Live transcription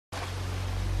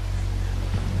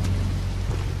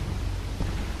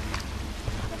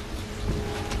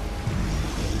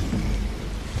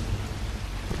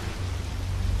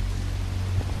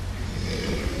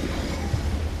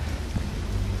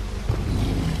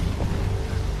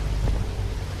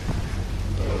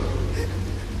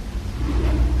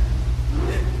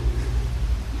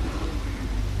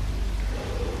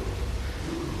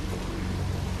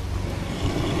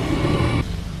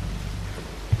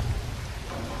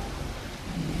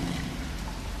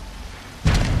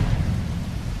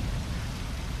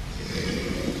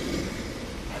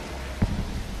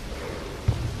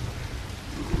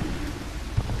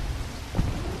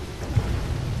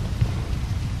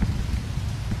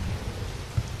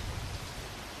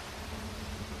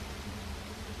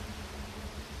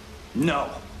No.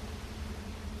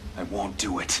 I won't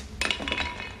do it.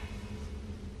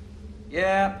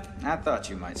 Yeah, I thought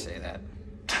you might say that.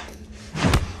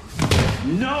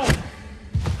 No!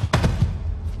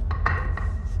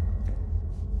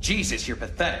 Jesus, you're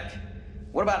pathetic.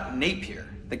 What about Napier?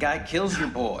 The guy kills your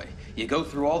boy. You go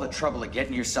through all the trouble of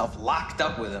getting yourself locked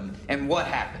up with him, and what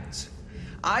happens?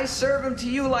 I serve him to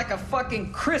you like a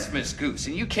fucking Christmas goose,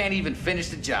 and you can't even finish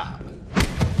the job.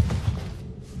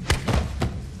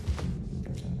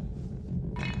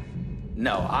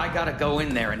 No, I gotta go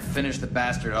in there and finish the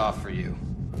bastard off for you.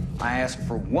 I ask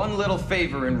for one little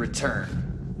favor in return.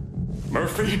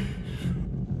 Murphy?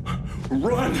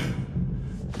 Run!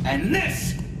 And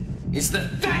this is the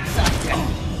thanks I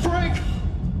get. Frank!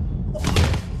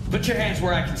 Put your hands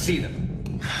where I can see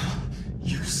them.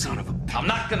 You son of a... I'm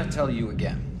not gonna tell you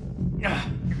again.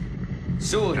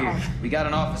 Sewell here. We got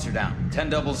an officer down.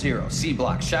 1000, C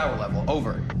block, shower level,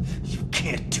 over. You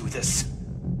can't do this.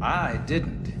 I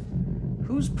didn't.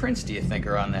 Whose prints do you think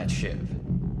are on that ship?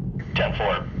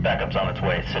 10-4, backup's on its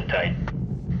way. Sit tight.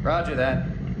 Roger that.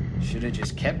 Should have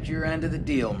just kept your end of the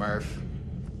deal, Murph.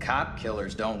 Cop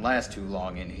killers don't last too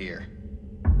long in here.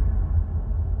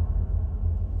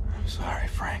 I'm sorry,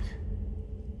 Frank.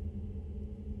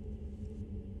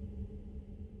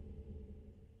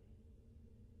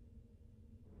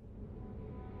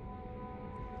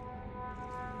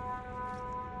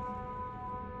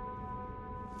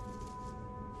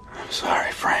 I'm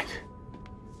sorry, Frank.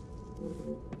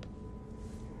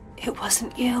 It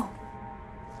wasn't you.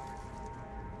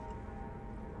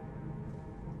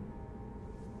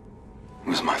 It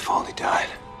was my fault he died.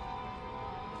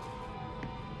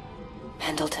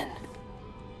 Pendleton.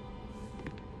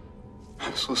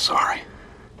 I'm so sorry.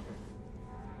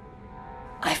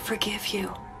 I forgive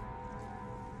you.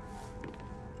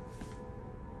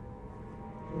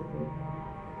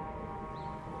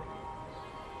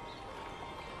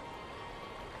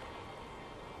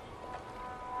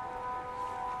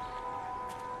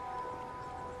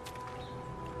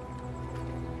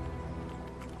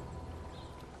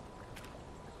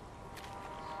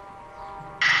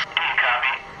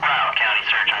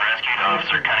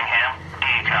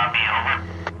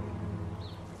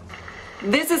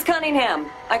 This is Cunningham.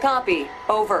 I copy.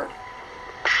 Over.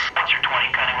 What's your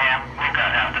 20, Cunningham? We've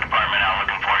got half the department out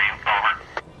looking for you. Over.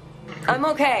 I'm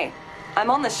okay.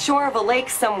 I'm on the shore of a lake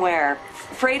somewhere.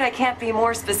 Afraid I can't be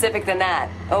more specific than that.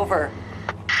 Over.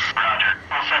 Roger.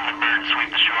 We'll send the bird sweep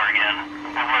the shore again.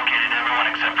 We've located everyone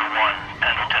except for one,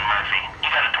 Pendleton Murphy. You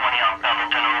got a 20 on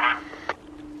Pendleton, over?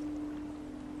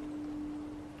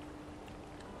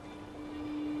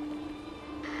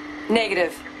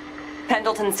 Negative.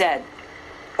 Pendleton's dead.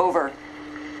 Over.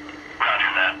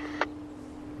 Roger that.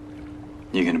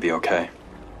 You gonna be okay?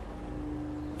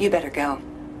 You better go.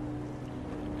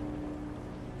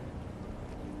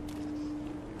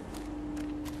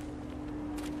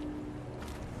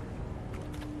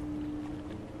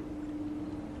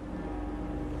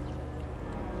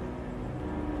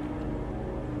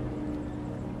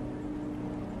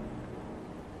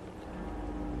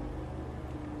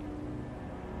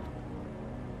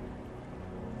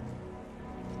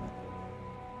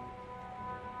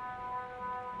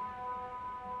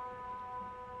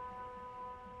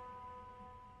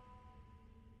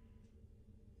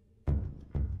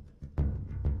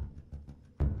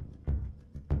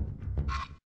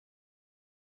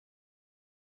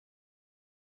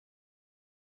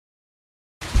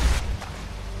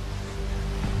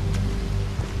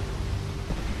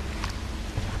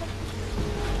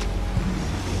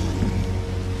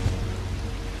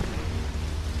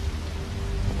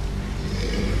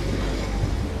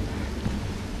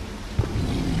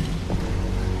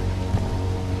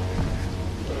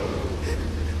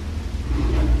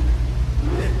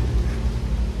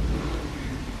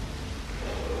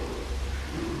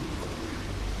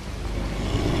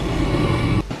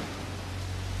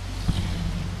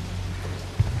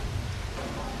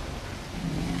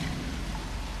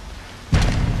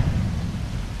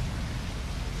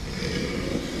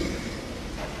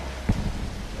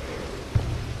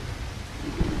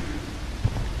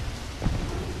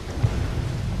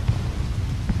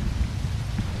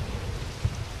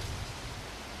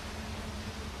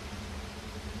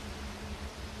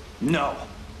 No.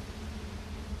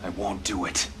 I won't do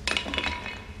it.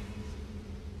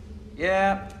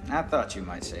 Yeah, I thought you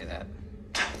might say that.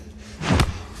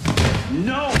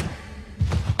 No!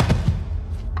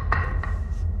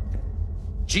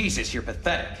 Jesus, you're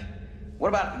pathetic. What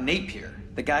about Napier?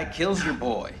 The guy kills your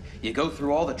boy. You go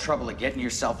through all the trouble of getting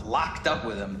yourself locked up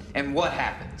with him, and what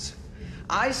happens?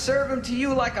 I serve him to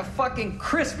you like a fucking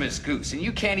Christmas goose, and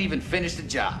you can't even finish the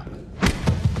job.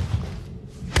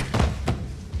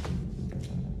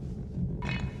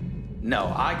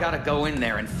 No, I gotta go in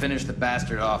there and finish the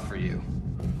bastard off for you.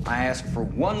 I ask for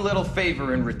one little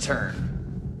favor in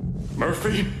return.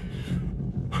 Murphy?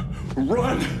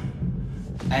 Run!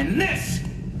 And this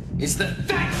is the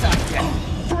thanks I get!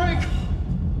 Frank!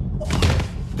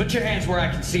 Put your hands where I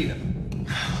can see them.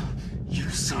 You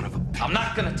son of a... I'm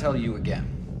not gonna tell you again.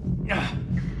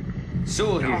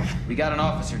 Sewell here. We got an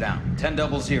officer down.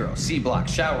 1000, C block,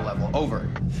 shower level, over.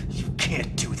 You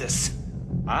can't do this.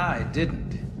 I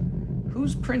didn't.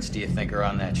 Whose prints do you think are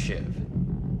on that ship?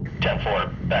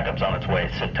 10-4, backup's on its way.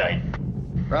 Sit tight.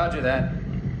 Roger that.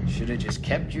 Should have just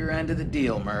kept your end of the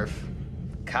deal, Murph.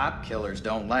 Cop killers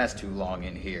don't last too long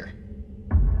in here.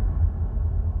 I'm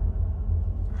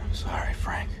sorry,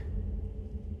 Frank.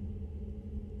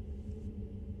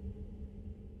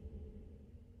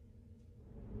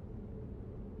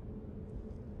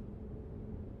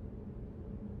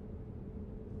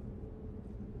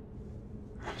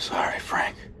 I'm sorry,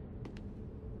 Frank.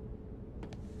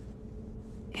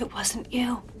 It wasn't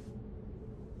you.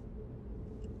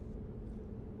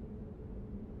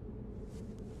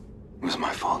 It was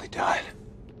my fault he died.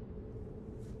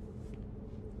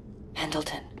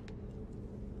 Pendleton.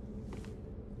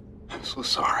 I'm so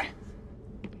sorry.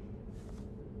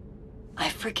 I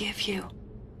forgive you.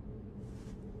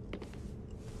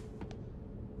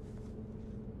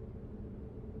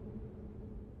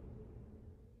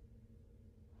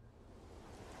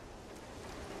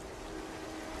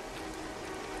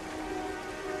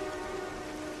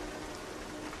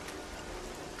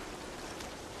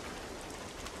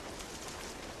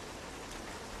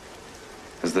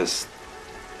 Is this...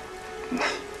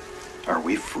 Are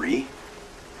we free?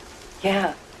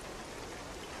 Yeah.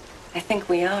 I think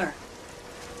we are.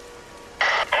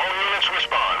 All units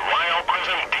respond. Ryle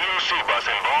Prison DOC bus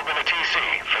involved in a TC.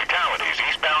 Fatalities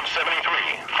eastbound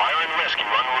 73. Fire and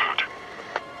rescue en route.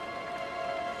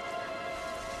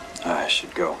 I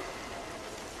should go.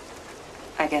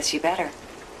 I guess you better.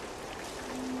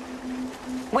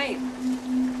 Wait.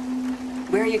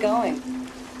 Where are you going?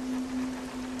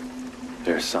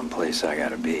 There's someplace I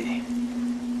gotta be.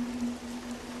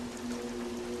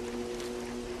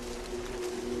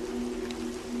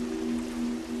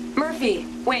 Murphy,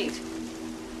 wait.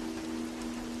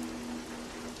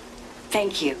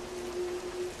 Thank you.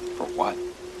 For what?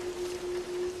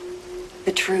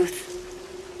 The truth.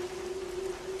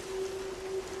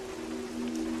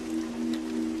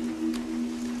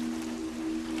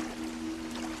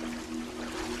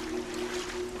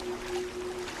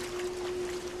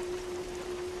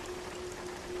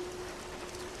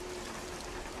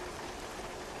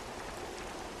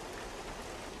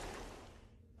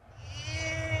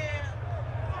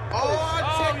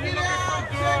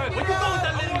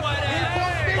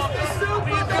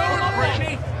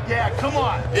 Yeah, come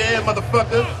on. Yeah,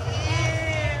 motherfucker.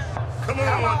 Come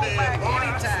on, there, boy.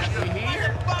 You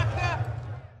hear?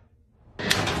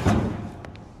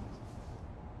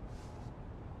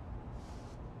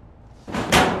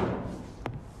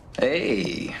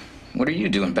 Hey, what are you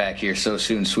doing back here so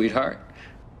soon, sweetheart?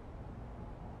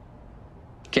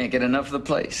 Can't get enough of the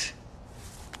place.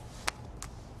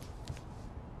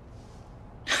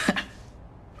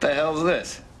 The hell's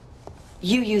this?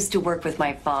 You used to work with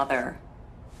my father,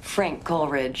 Frank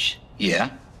Coleridge. Yeah?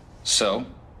 So?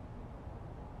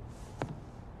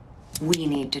 We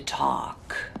need to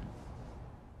talk.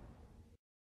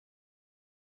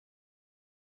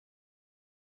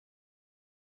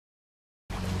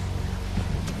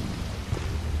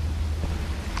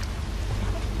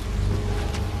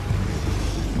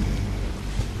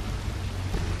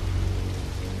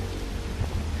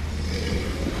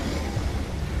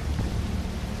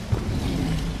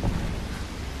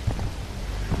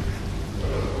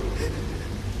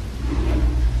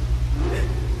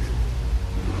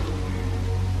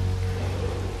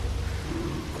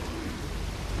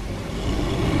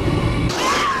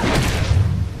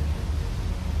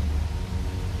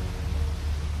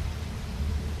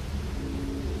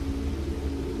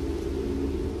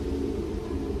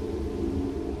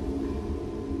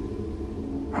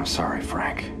 I'm sorry,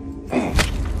 Frank.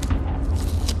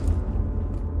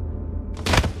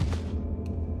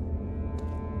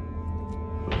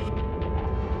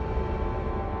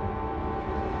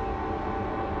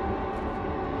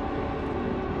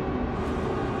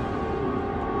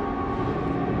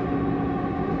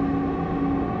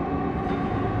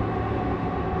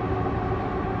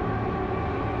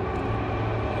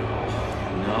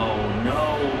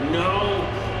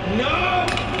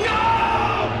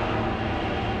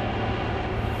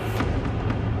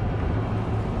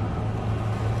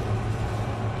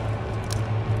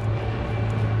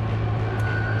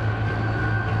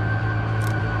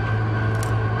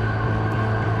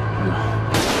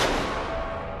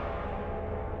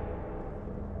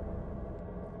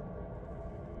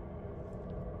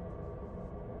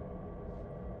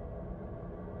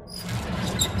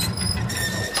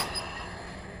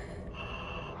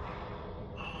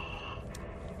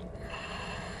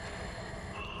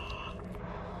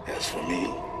 As for me,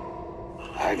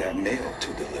 I got mail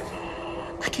to deliver.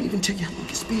 I can't even tell you how long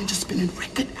it's been just spinning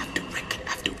record after record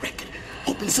after record.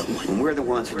 Hoping someone... And we're the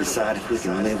ones who decide if we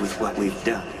can live with what we've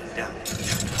done.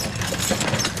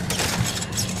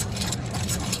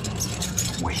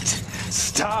 Wait,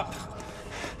 stop!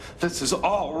 This is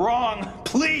all wrong,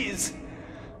 please!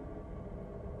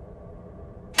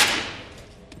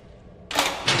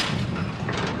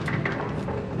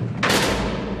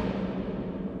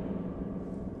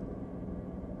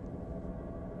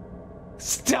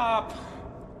 Stop!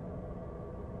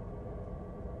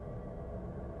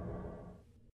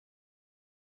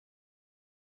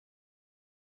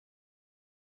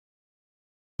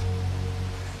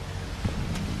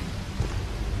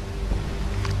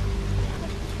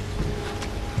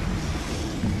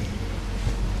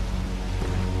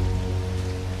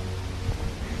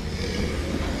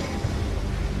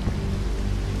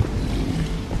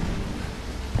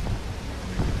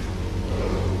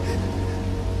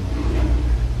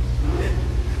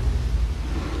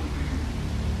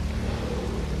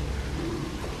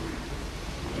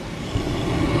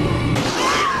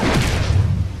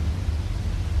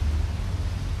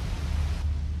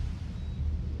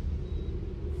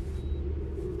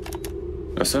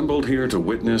 Assembled here to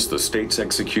witness the state's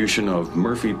execution of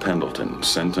Murphy Pendleton,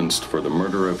 sentenced for the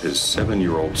murder of his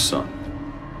 7-year-old son.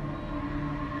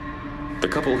 The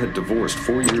couple had divorced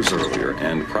 4 years earlier,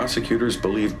 and prosecutors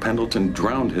believe Pendleton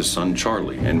drowned his son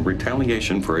Charlie in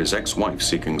retaliation for his ex-wife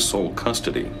seeking sole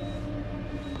custody.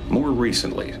 More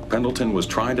recently, Pendleton was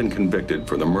tried and convicted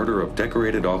for the murder of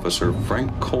decorated officer Frank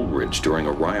Coleridge during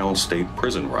a Ryle State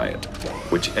prison riot,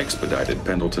 which expedited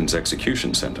Pendleton's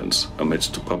execution sentence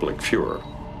amidst public furor.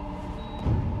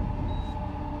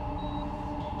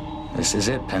 This is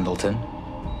it, Pendleton.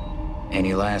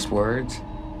 Any last words?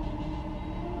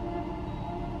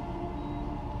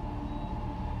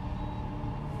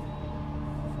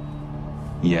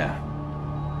 Yeah.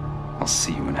 I'll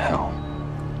see you in hell.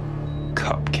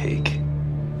 Cupcake.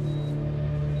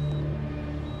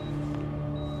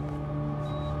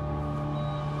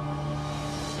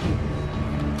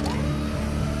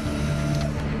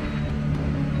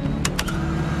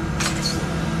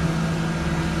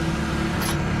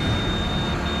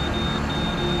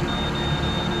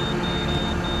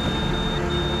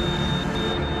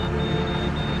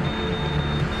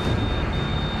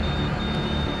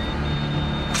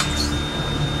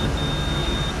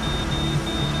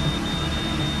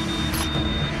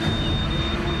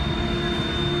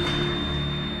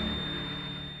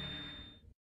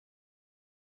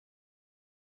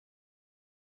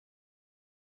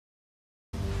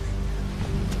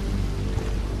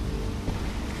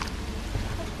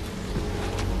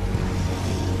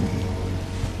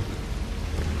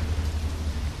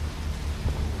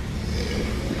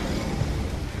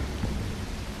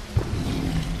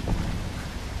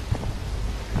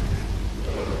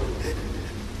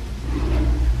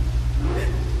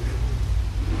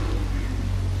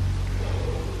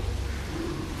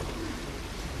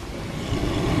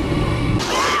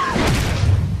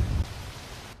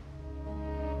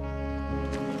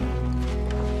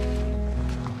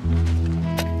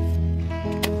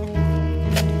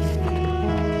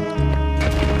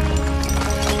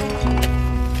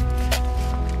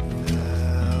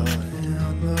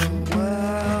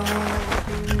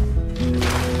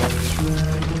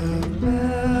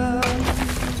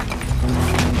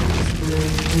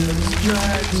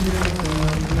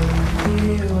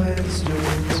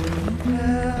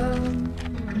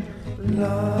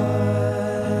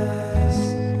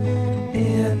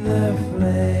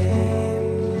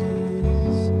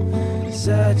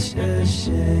 Such a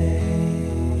shame.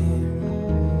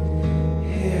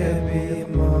 Here be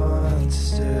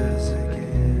monsters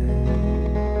again.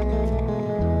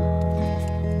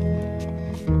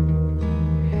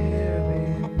 Here be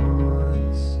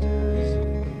monsters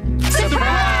again.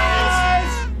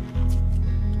 Surprise!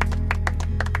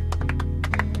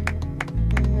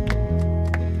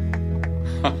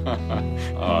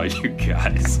 Oh, you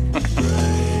guys.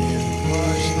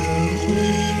 Wash the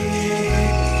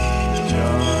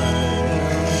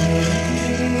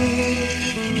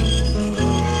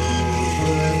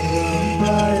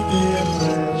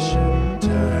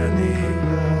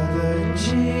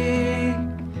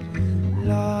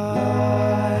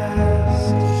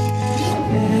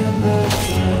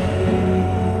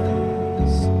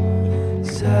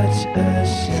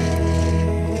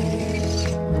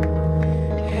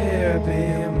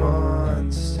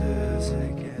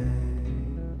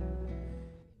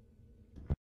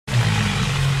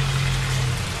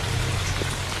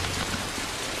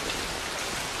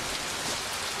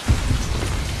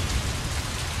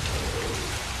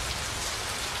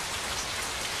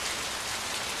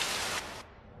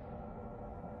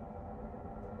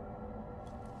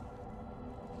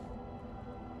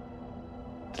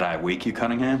Did I wake you,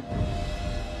 Cunningham?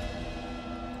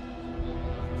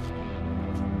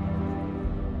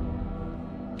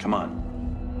 Come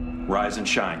on. Rise and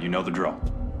shine. You know the drill.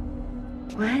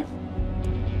 What?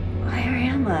 Where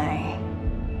am I?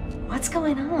 What's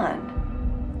going on?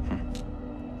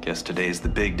 Guess today's the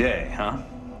big day, huh?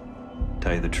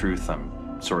 Tell you the truth,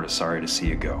 I'm sort of sorry to see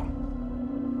you go.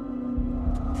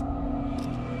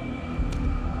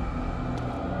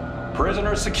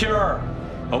 Prisoner secure.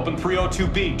 Open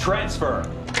 302B. Transfer.